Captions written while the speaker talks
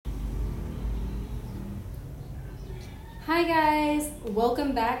Hi guys,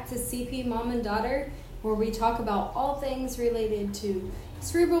 welcome back to CP Mom and Daughter, where we talk about all things related to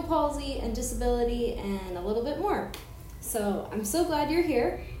cerebral palsy and disability and a little bit more. So I'm so glad you're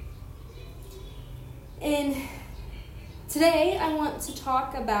here. And today I want to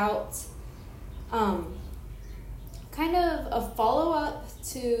talk about kind of a follow-up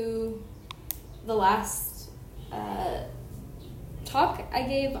to the last talk I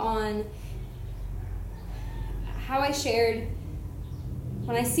gave on how I shared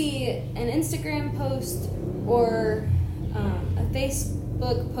when I see an Instagram post or a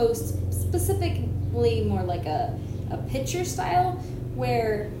Facebook post, specifically more like a picture style,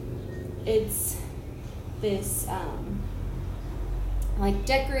 where it's this like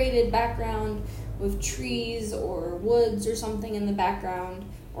decorated background with trees or woods or something in the background,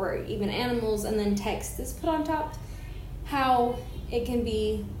 or even animals, and then text is put on top, how it can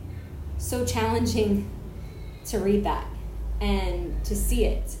be so challenging to read that and to see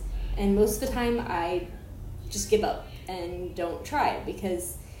it. And most of the time I just give up and don't try it,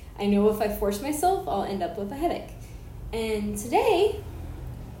 because I know if I force myself, I'll end up with a headache. And today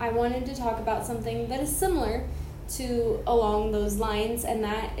I wanted to talk about something that is similar to along those lines, and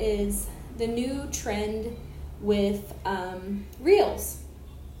that is the new trend with reels,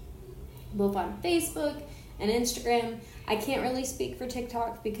 both on Facebook and Instagram. I can't really speak for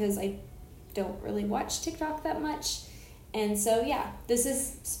TikTok because I don't really watch TikTok that much. And so yeah, this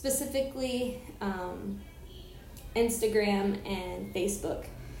is specifically Instagram and Facebook.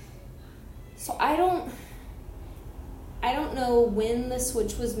 So I don't know when the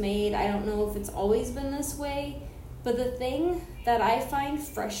switch was made. I don't know if it's always been this way, but the thing that I find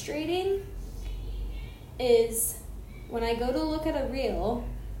frustrating is when I go to look at a reel,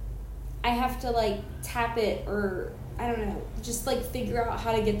 I have to like tap it, or I don't know, just like figure out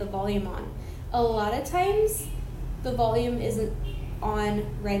how to get the volume on. A lot of times the volume isn't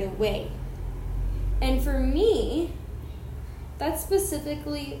on right away. And for me, that's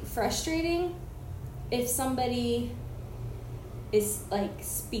specifically frustrating if somebody is like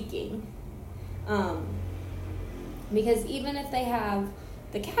speaking. Because even if they have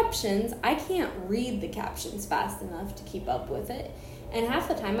the captions, I can't read the captions fast enough to keep up with it. And half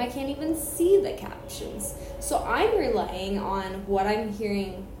the time I can't even see the captions. So I'm relying on what I'm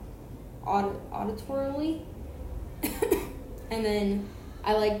hearing auditorily. And then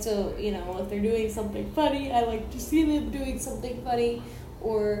I like to, if they're doing something funny, I like to see them doing something funny.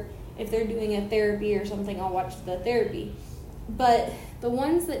 Or if they're doing a therapy or something, I'll watch the therapy. But the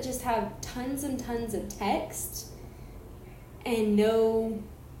ones that just have tons and tons of text and no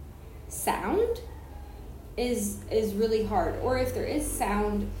sound is really hard. Or if there is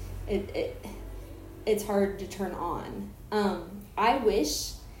sound, it's hard to turn on. I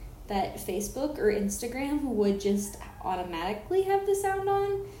wish that Facebook or Instagram would just automatically have the sound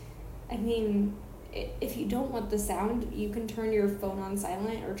on. I mean, if you don't want the sound, you can turn your phone on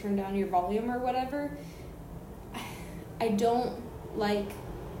silent or turn down your volume or whatever. I don't like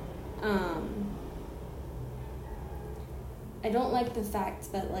the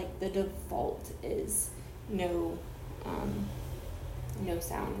fact that like the default is no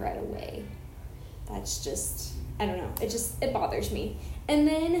sound right away. That's just, I don't know, it bothers me. And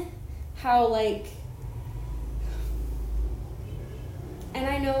then how and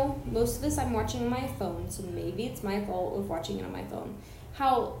I know most of this I'm watching on my phone, so maybe it's my fault of watching it on my phone.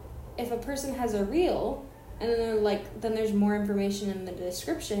 How if a person has a reel and then they're like, then there's more information in the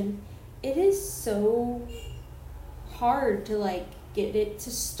description, it is so hard to like get it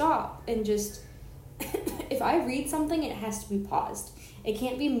to stop and just if I read something, it has to be paused. It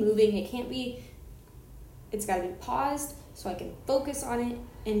can't be moving. It's got to be paused so I can focus on it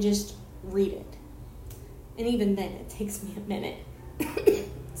and just read it. And even then, it takes me a minute.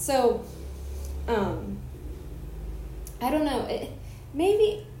 So, I don't know.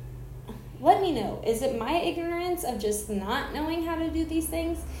 Maybe, let me know. Is it my ignorance of just not knowing how to do these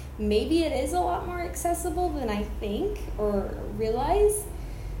things? Maybe it is a lot more accessible than I think or realize.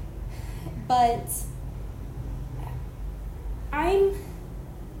 But I'm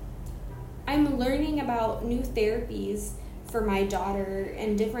learning about new therapies for my daughter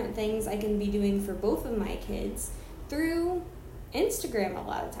and different things I can be doing for both of my kids through Instagram a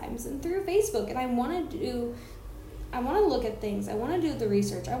lot of times and through Facebook. And I want to look at things. I want to do the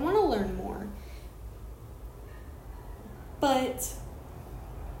research. I want to learn more. But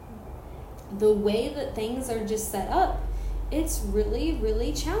the way that things are just set up, it's really,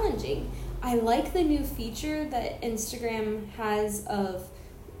 really challenging. I like the new feature that Instagram has of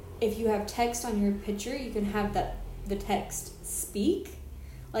if you have text on your picture, you can have the text speak.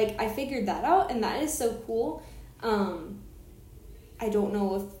 Like, I figured that out, and that is so cool. I don't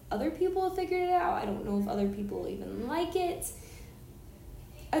know if other people have figured it out. I don't know if other people even like it.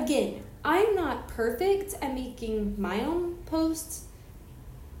 Again, I'm not perfect at making my own posts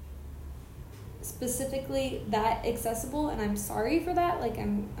specifically that accessible, and I'm sorry for that. Like,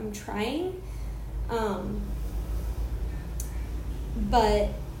 I'm trying. But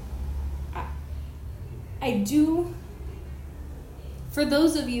I do, for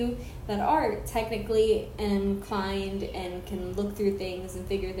those of you that are technically inclined and can look through things and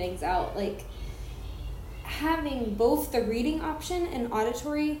figure things out, like, having both the reading option and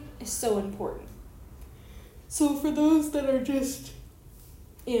auditory is so important. So for those that are just,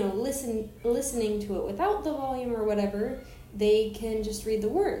 listening to it without the volume or whatever, they can just read the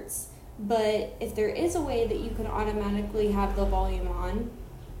words. But if there is a way that you can automatically have the volume on,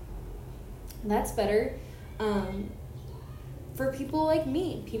 that's better. For people like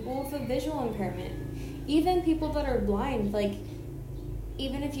me, people with a visual impairment, even people that are blind, like,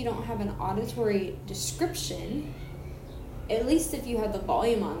 even if you don't have an auditory description, at least if you have the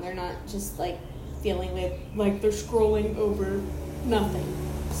volume on, they're not just like feeling like they're scrolling over nothing.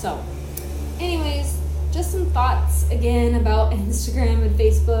 So anyways, just some thoughts again about Instagram and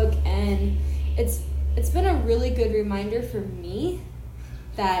Facebook, and it's been a really good reminder for me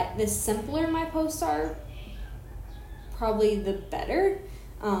that the simpler my posts are, probably the better,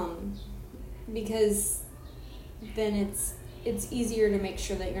 because then it's easier to make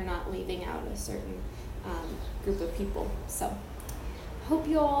sure that you're not leaving out a certain group of people. So hope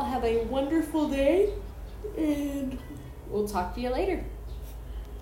you all have a wonderful day, and we'll talk to you later.